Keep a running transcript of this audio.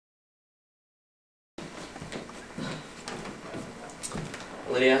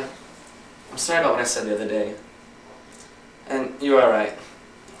Lydia, I'm sorry about what I said the other day. And you are right.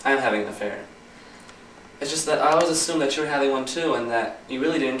 I'm having an affair. It's just that I always assumed that you were having one too and that you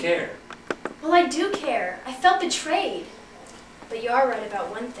really didn't care. Well, I do care. I felt betrayed. But you are right about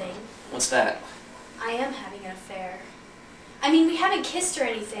one thing. What's that? I am having an affair. I mean, we haven't kissed or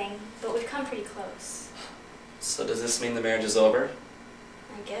anything, but we've come pretty close. So does this mean the marriage is over?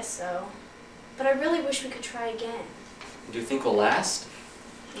 I guess so. But I really wish we could try again. Do you think we'll last?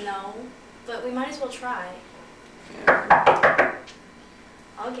 No, but we might as well try. Yeah.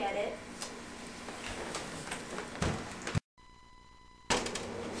 I'll get it.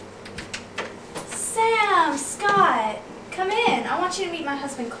 Sam, Scott, come in. I want you to meet my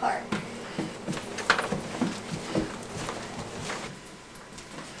husband, Clark.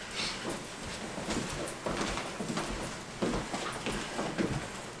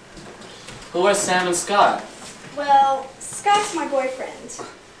 Who are Sam and Scott? Well, Scott's my boyfriend.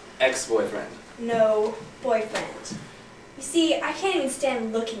 Ex-boyfriend. No, boyfriend. You see, I can't even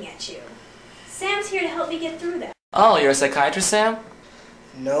stand looking at you. Sam's here to help me get through that. Oh, you're a psychiatrist, Sam?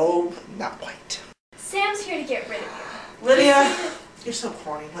 No, not quite. Sam's here to get rid of you. Lydia! You're so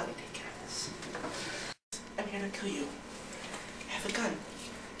corny. Let me take care of this. I'm here to kill you. I have a gun.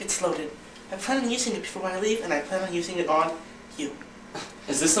 It's loaded. I plan on using it before I leave, and I plan on using it on you.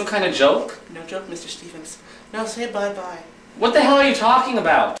 Is this some kind of joke? No joke, Mr. Stevens. No, say bye-bye. What the hell are you talking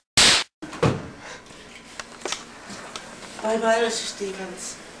about? Bye-bye, Mr.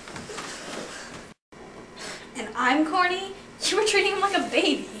 Stevens. And I'm corny? You were treating him like a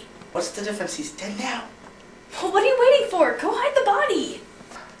baby. What's the difference? He's dead now. Well, what are you waiting for? Go hide the body.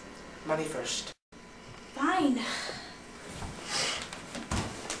 Money first. Fine.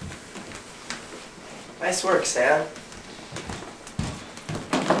 Nice work, Sam.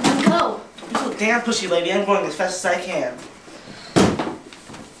 Go. You so damn pushy, lady. I'm going as fast as I can.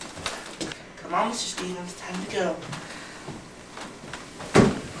 Come on, Mr. Stevens. Time to go.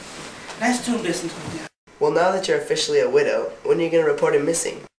 Nice doing business with you. Well, now that you're officially a widow, when are you going to report him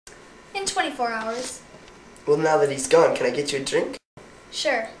missing? In 24 hours. Well, now that he's gone, can I get you a drink?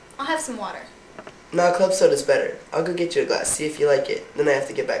 Sure. I'll have some water. No, club soda's better. I'll go get you a glass, see if you like it. Then I have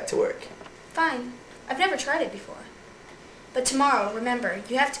to get back to work. Fine. I've never tried it before. But tomorrow, remember,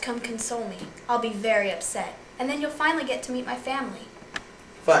 you have to come console me. I'll be very upset. And then you'll finally get to meet my family.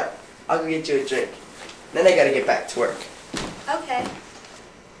 Fine. I'll go get you a drink. Then I gotta get back to work. Okay.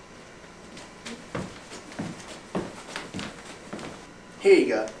 Here you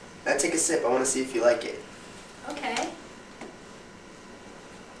go. Now take a sip. I want to see if you like it. Okay.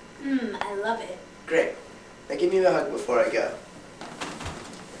 I love it. Great. Now give me a hug before I go.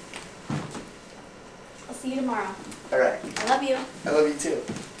 I'll see you tomorrow. Alright. I love you. I love you too.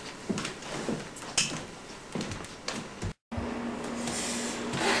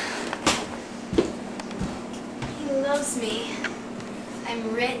 He loves me.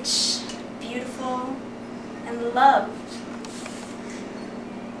 I'm rich, beautiful, and loved.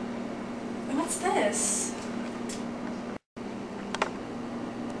 What's this?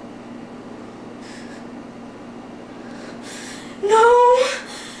 No!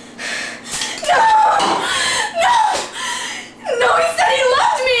 No! No! No, he said he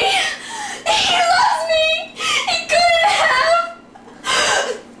loved me! He loves me! He couldn't have!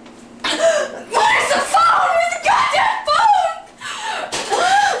 Where's the phone? Where's the goddamn phone?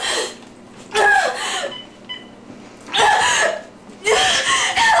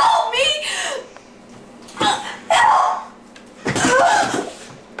 Help me! Help!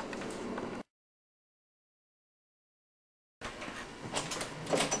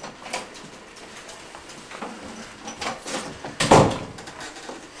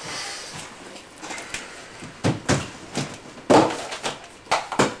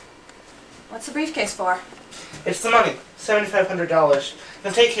 What's the briefcase for? It's the money. $7,500.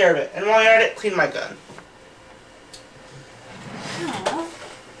 Now take care of it. And while you're at it, clean my gun. Oh.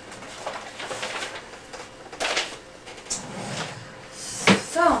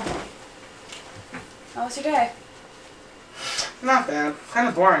 So, how was your day? Not bad. Kind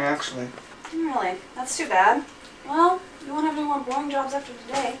of boring, actually. Really? That's too bad. Well, you won't have any more boring jobs after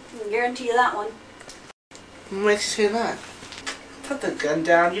today. I can guarantee you that one. What makes you say that? Put the gun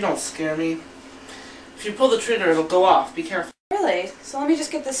down. You don't scare me. If you pull the trigger, it'll go off. Be careful. Really? So let me just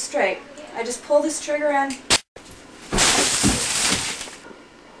get this straight. I just pull this trigger and...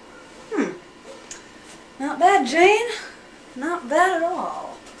 Not bad, Jane. Not bad at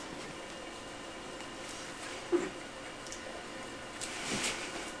all.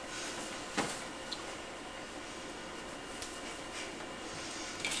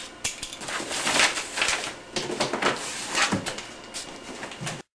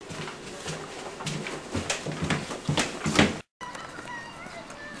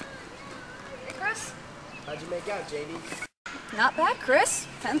 out, JD. Not bad, Chris.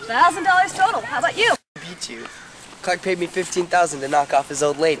 $10,000 total. How about you? Beat you. Clark paid me $15,000 to knock off his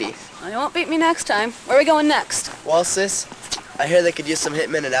old lady. Well, you won't beat me next time. Where are we going next? Well, sis, I hear they could use some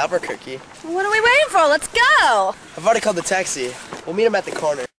hitmen in Albuquerque. Well, what are we waiting for? Let's go! I've already called the taxi. We'll meet him at the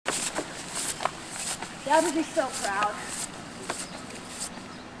corner. Dad would be so proud.